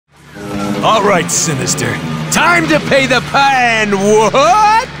All right, Sinister. Time to pay the and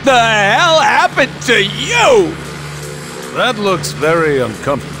what the hell happened to you? That looks very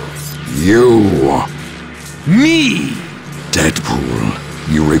uncomfortable. You. Me?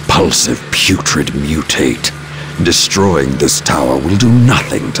 Deadpool, you repulsive, putrid mutate. Destroying this tower will do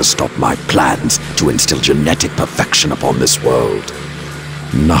nothing to stop my plans to instill genetic perfection upon this world.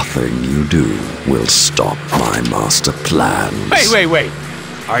 Nothing you do will stop my master plans. Wait.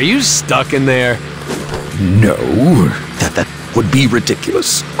 Are you stuck in there? No, that would be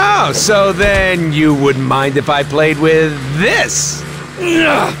ridiculous. Oh, so then you wouldn't mind if I played with this?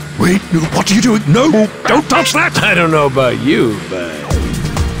 Wait, what are you doing? No, don't touch that! I don't know about you, but...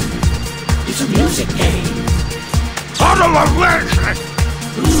 It's a music game.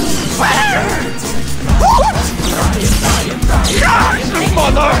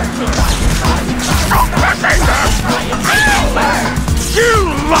 Mother! You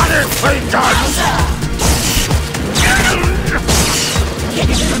bloody freak!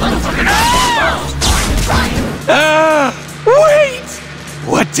 Wait!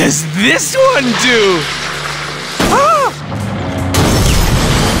 What does this one do?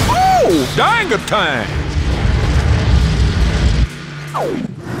 Oh, dang a time!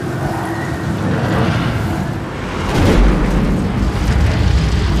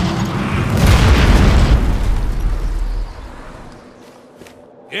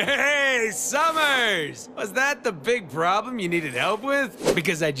 Hey, Summers! Was that the big problem you needed help with?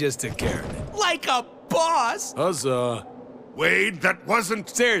 Because I just took care of it. Like a boss! Huzzah. Wade, that wasn't...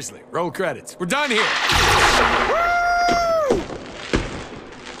 Seriously, roll credits. We're done here.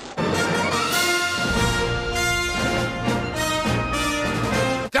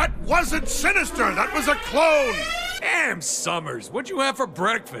 That wasn't Sinister! That was a clone! Damn, Summers, what'd you have for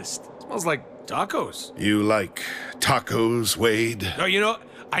breakfast? Smells like tacos. You like tacos, Wade? Oh, you know,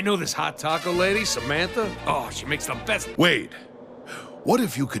 I know this hot taco lady, Samantha. Oh, she makes the best. Wade, what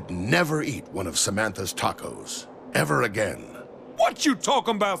if you could never eat one of Samantha's tacos? Ever again? What you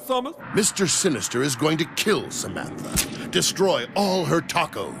talking about, Summers? Mr. Sinister is going to kill Samantha, destroy all her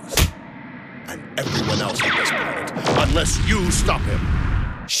tacos, and everyone else on this planet, unless you stop him.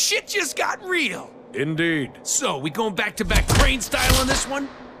 Shit just got real. Indeed. So, we going back-to-back Crane style on this one?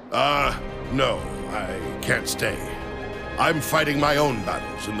 No, I can't stay. I'm fighting my own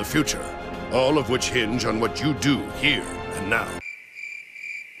battles in the future, all of which hinge on what you do here and now.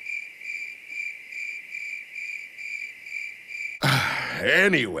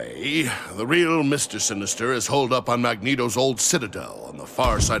 Anyway, the real Mr. Sinister is holed up on Magneto's old citadel on the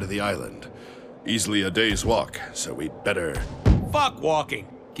far side of the island. Easily a day's walk, so we'd better... Fuck walking.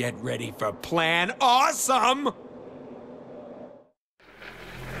 Get ready for Plan Awesome!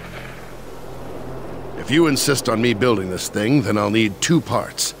 If you insist on me building this thing, then I'll need 2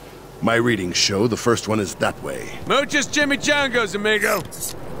 parts. My readings show the first one is that way. Muchos chimichangas, amigo.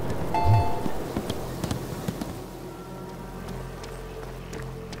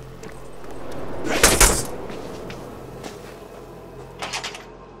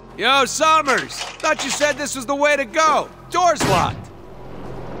 Yo, Summers! Thought you said this was the way to go. Door's locked.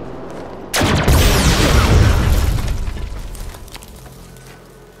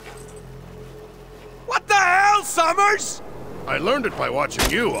 What the hell, Summers? I learned it by watching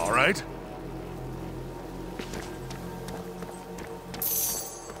you, all right?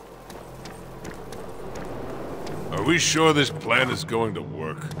 Are we sure this plan is going to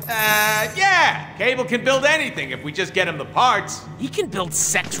work? Yeah. Cable can build anything if we just get him the parts. He can build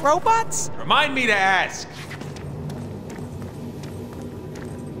sex robots? Remind me to ask.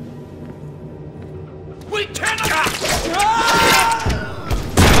 We cannot...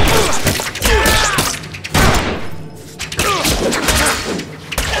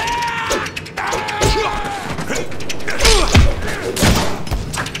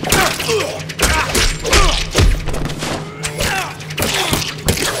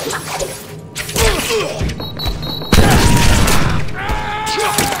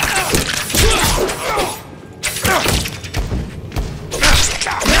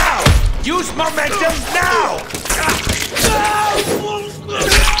 Use momentum now!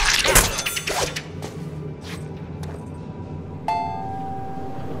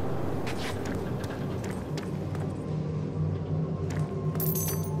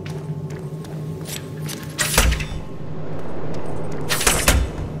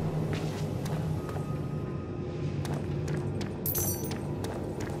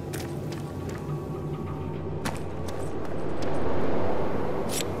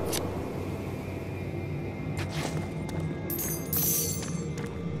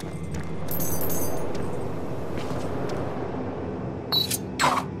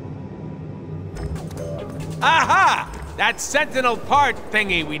 Aha! That Sentinel part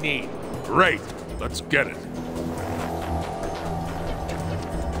thingy we need. Great. Let's get it.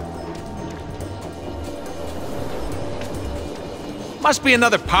 Must be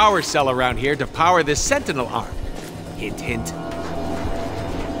another power cell around here to power this Sentinel arm. Hint, hint.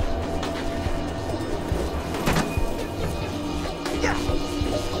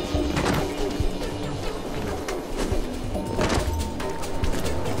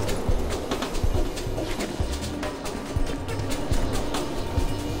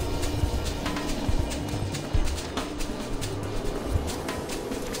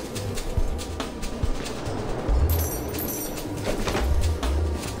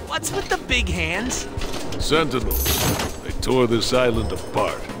 What's with the big hands? Sentinels. They tore this island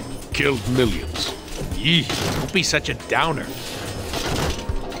apart. Killed millions. Yee, don't be such a downer.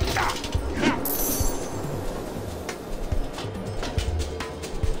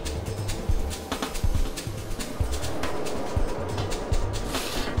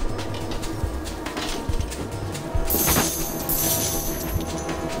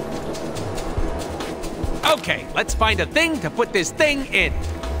 Okay, let's find a thing to put this thing in.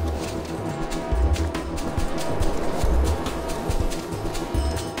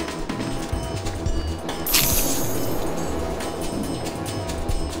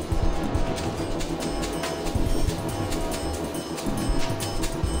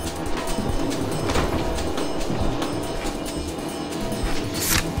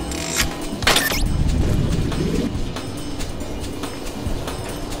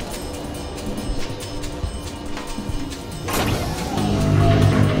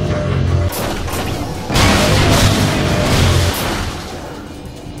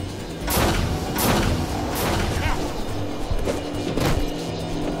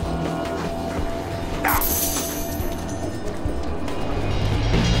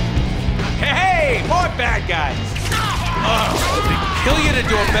 Bad guys. Oh, did they kill you to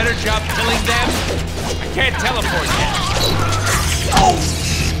do a better job killing them? I can't teleport yet.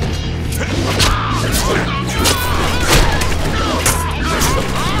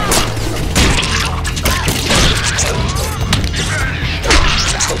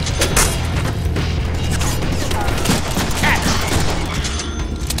 Catch.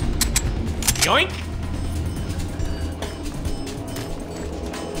 Yoink.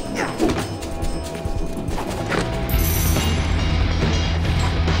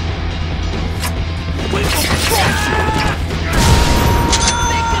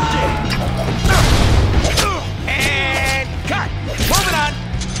 And cut! Moving on!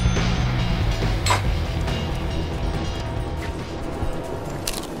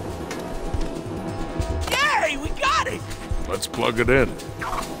 Yay! We got it! Let's plug it in.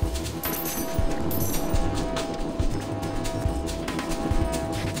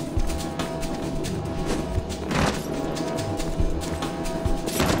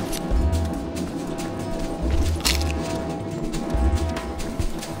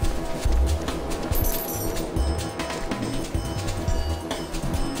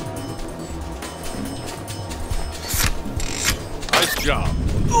 Nice job.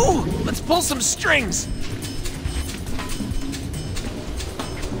 Ooh, let's pull some strings.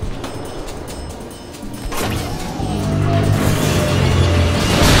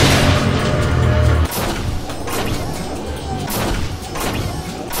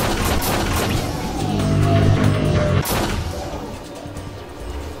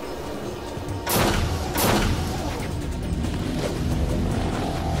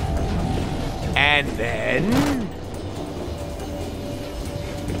 And then...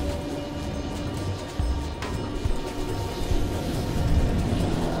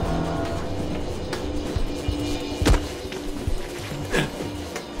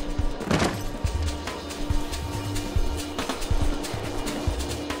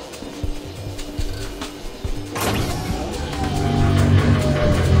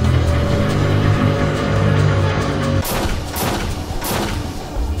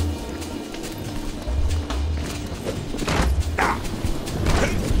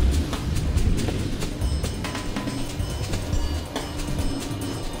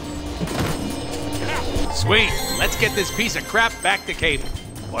 Sweet, let's get this piece of crap back to Cable.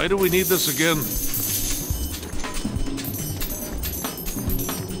 Why do we need this again?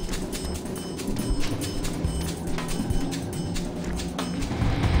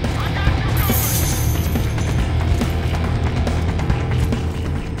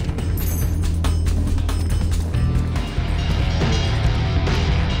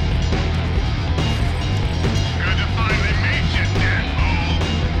 Good to finally meet you, Deadpool.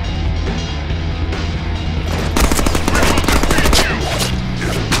 We're going to beat you.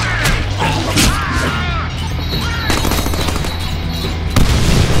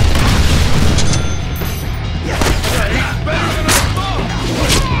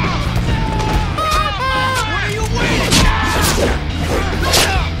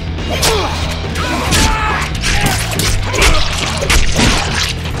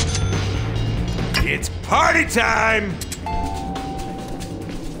 time!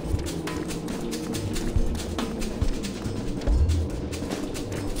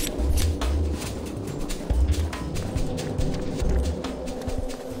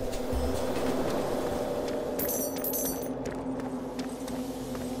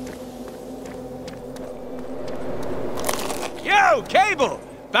 Yo, Cable!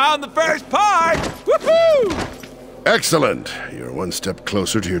 Found the first part! Woohoo! Excellent. You're one step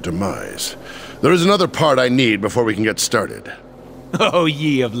closer to your demise. There is another part I need before we can get started. Oh,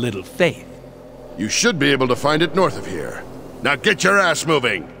 ye of little faith. You should be able to find it north of here. Now get your ass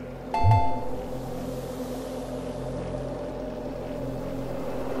moving!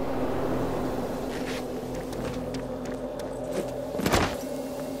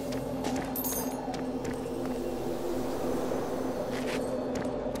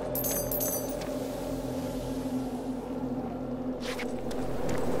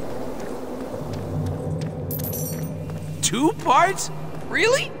 2 parts?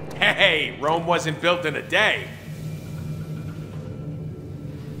 Really? Hey, Rome wasn't built in a day.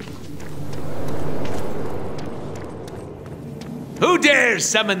 Who dares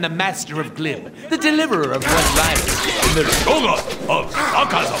summon the Master of Glim, the deliverer of one-liners, the Shogun of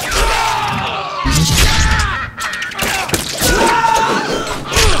sarcasm?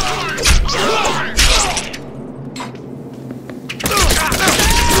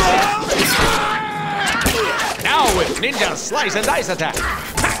 Now with Ninja Slice and Dice attack.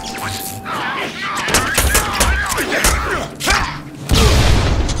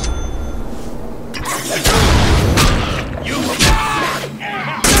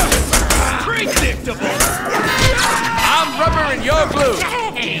 Predictable. I'm rubber and you're glue.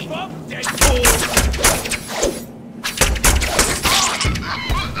 Give up, Deadpool.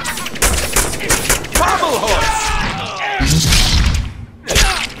 Pommel horse.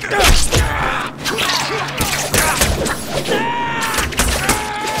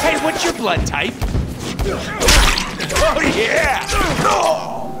 Hey, what's your blood type? Oh yeah.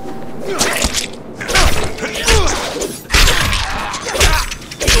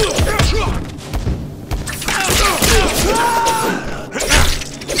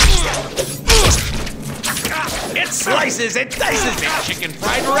 It slices and dices and chicken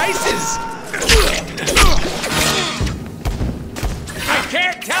fried rices. I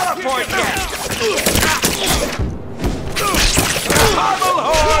can't teleport yet. Pommel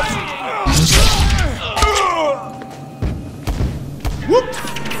horse. Whoop.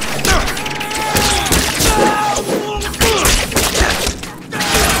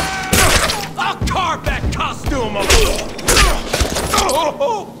 I'll carve that costume of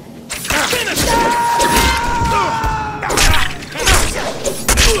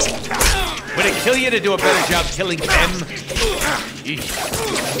Would it kill you to do a better job killing them?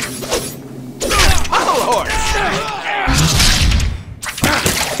 Pommel horse!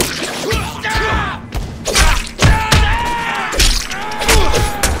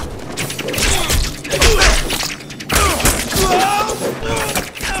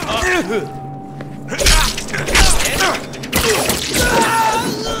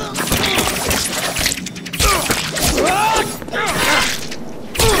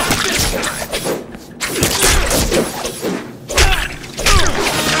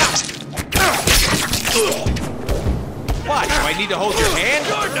 What? Do I need to hold your hand?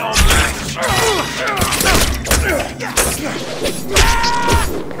 You're no match!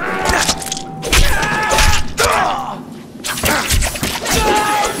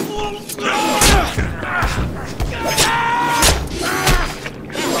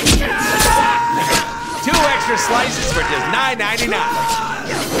 2 extra slices for just $9.99.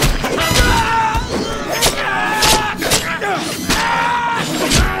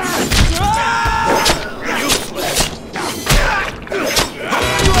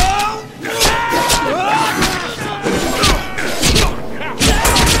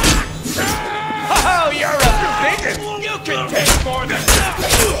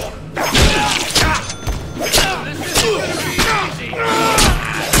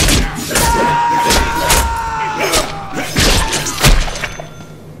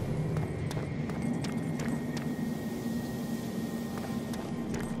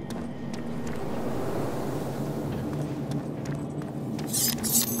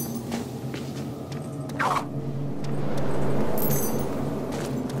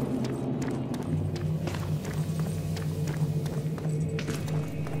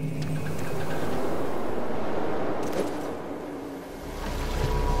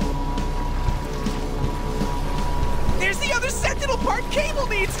 There's the other Sentinel part Cable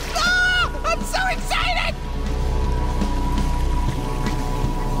needs! Ah! I'm so excited!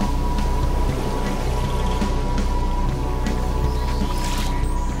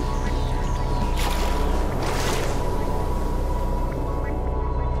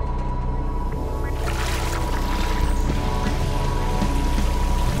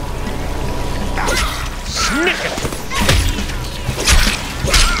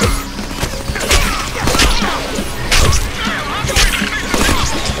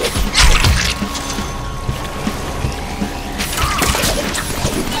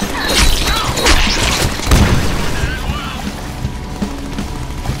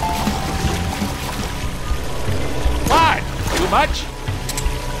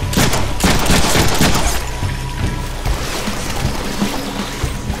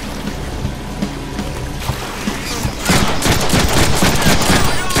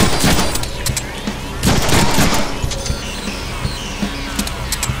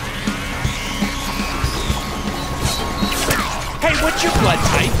 Hey, what's your blood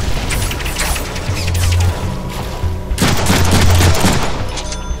type?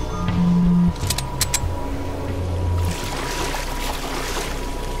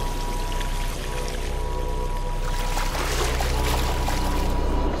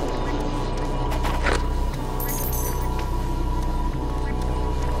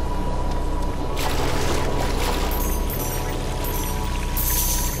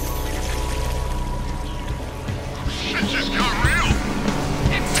 Shit just got real.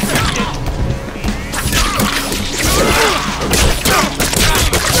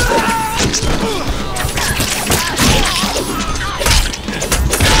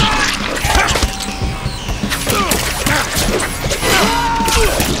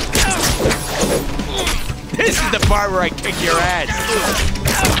 This is the part where I kick your ass.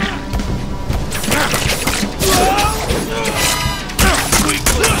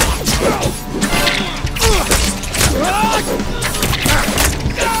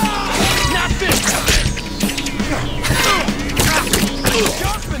 Not this time.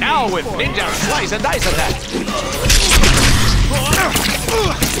 Now with ninja slice and dice attack.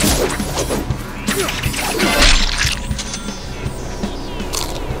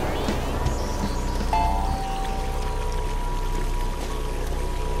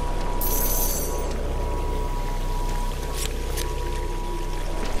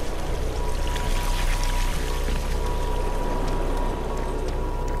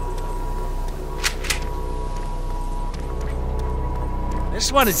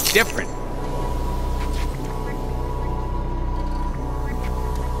 This one is different.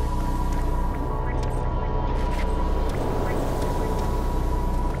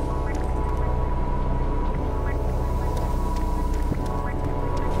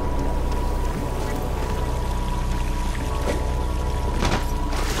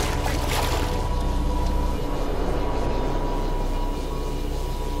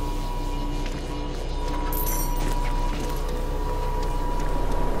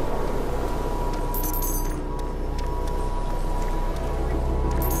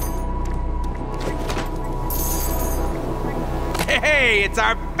 Hey, it's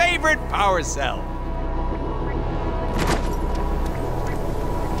our favorite power cell.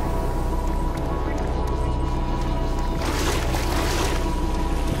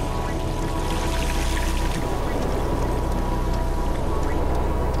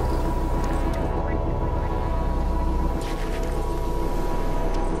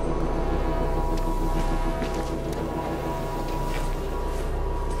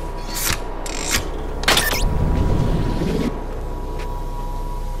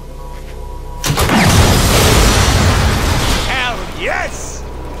 Yes!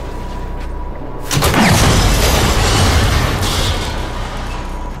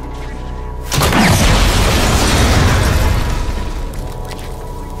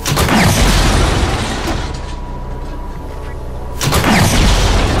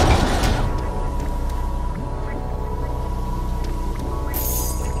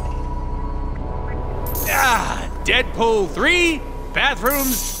 Deadpool 3,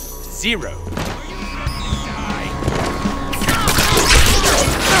 bathrooms 0.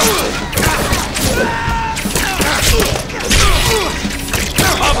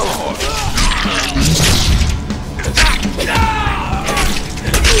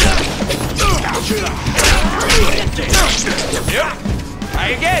 Yep. Try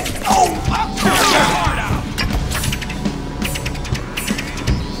again. Oh,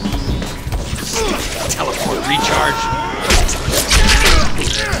 teleport recharge.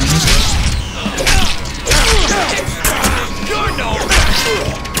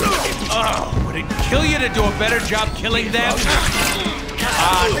 Oh, would it kill you to do a better job killing them?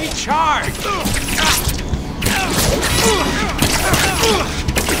 Recharge.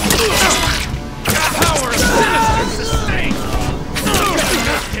 Power of sinister sustain.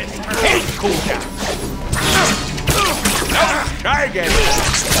 Hey, cool down. Nope, try again.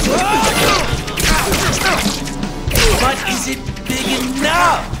 But is it big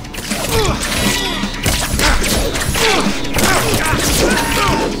enough?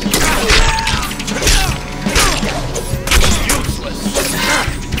 Useless.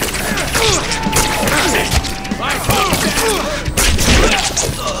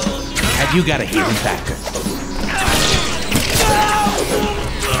 Have you got a healing factor?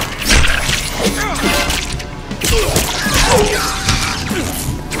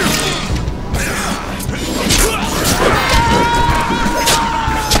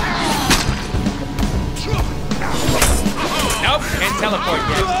 Nope, can't teleport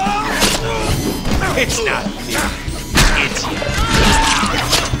yet. It's not me. It's you.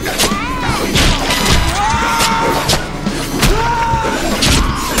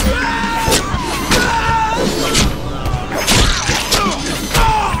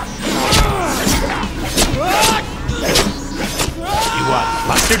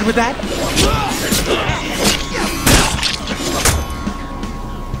 mustard with that?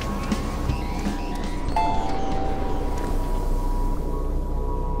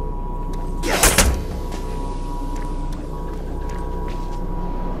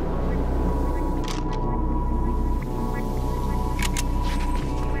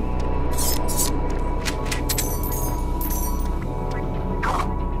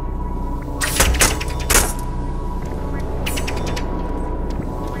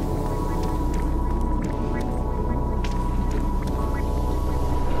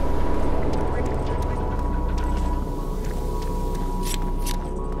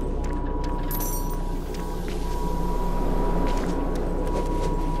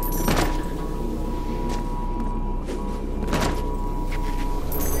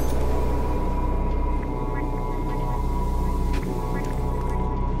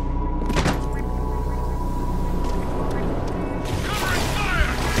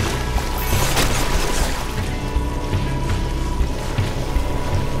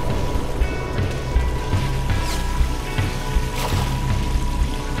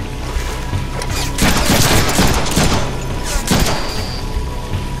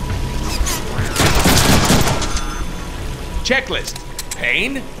 Checklist.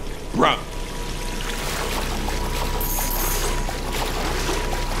 Pain. Run.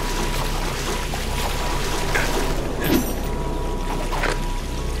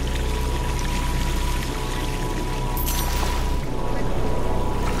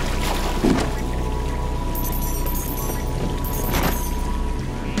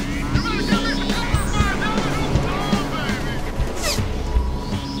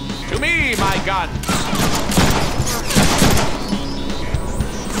 To me, my gun.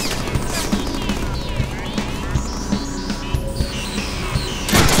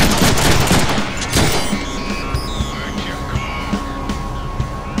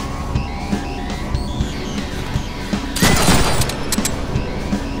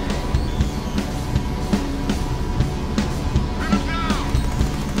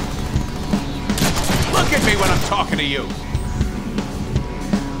 Look at me when I'm talking to you.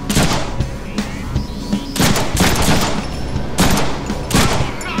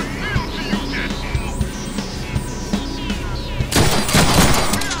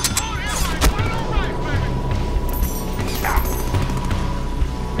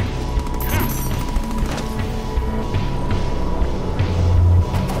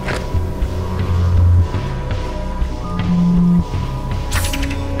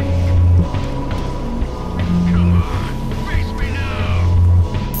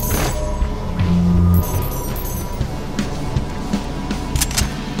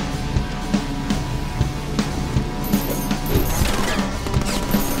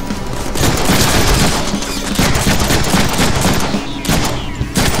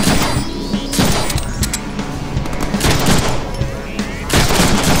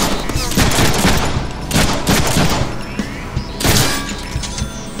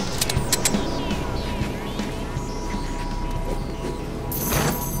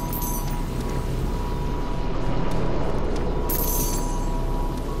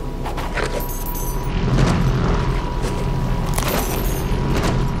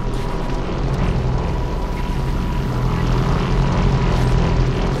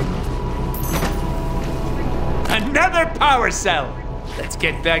 Another power cell! Let's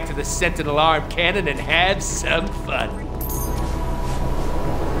get back to the Sentinel arm cannon and have some fun.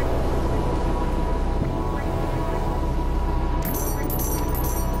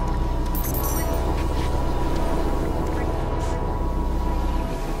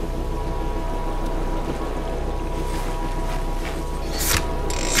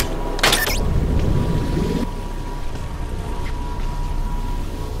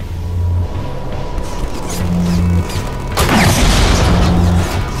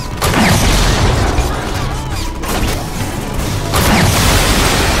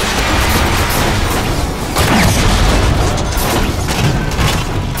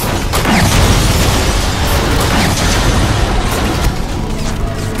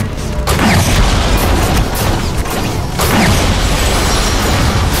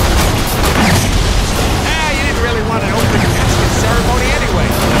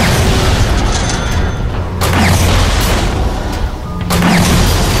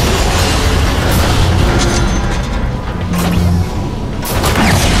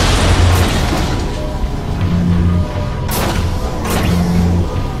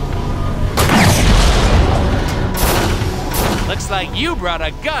 Like you brought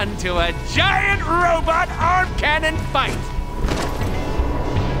a gun to a giant robot arm cannon fight.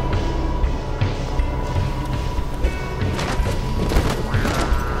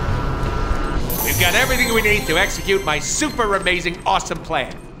 got everything we need to execute my super amazing, awesome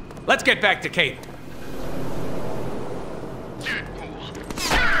plan. Let's get back to Cable.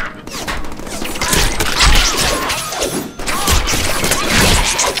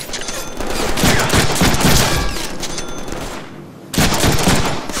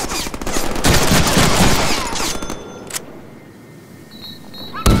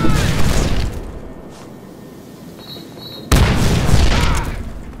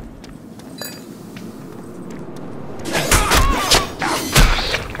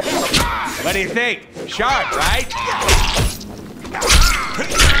 What do you think? Sharp, right?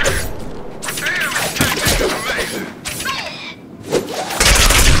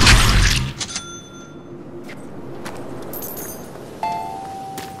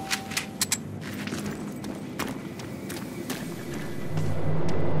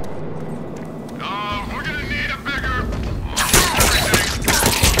 We're gonna need a bigger...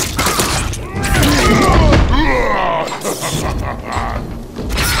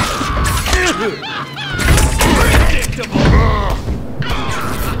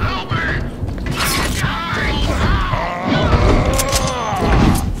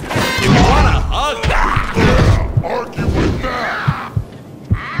 You want a hug? Argue with that!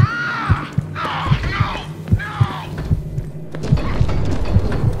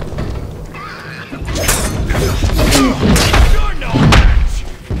 You're no match!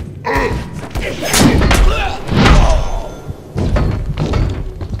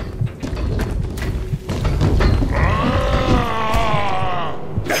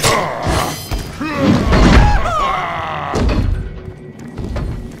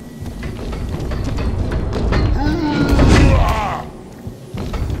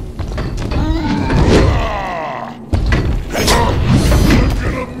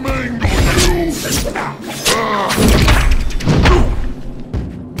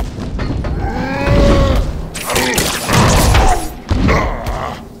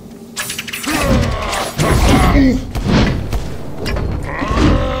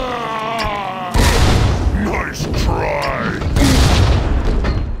 Nice try!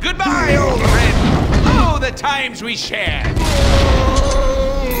 Goodbye, old friend! Oh, the times we shared!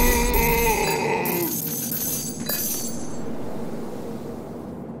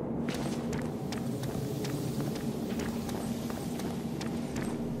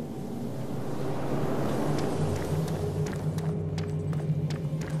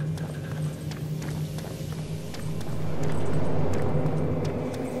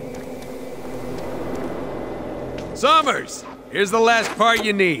 Summers, here's the last part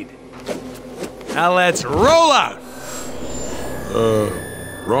you need. Now let's roll out!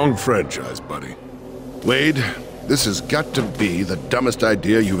 Wrong franchise, buddy. Wade, this has got to be the dumbest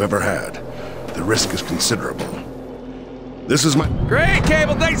idea you've ever had. The risk is considerable. This is my... Great,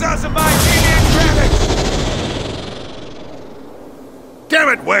 Cable, thanks awesome by Graphics! Damn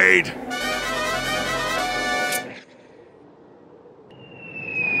it, Wade!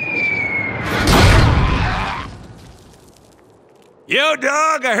 Yo,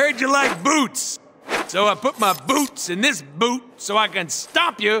 dog, I heard you like boots. So I put my boots in this boot so I can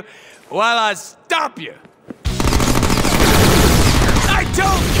stomp you while I stomp you. I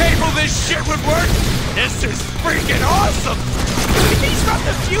told Cable this shit would work. This is freaking awesome. If he's from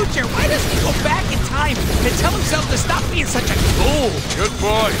the future, why doesn't he go back in time and tell himself to stop being such a fool? Good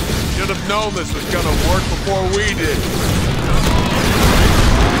boy. Should have known this was gonna work before we did.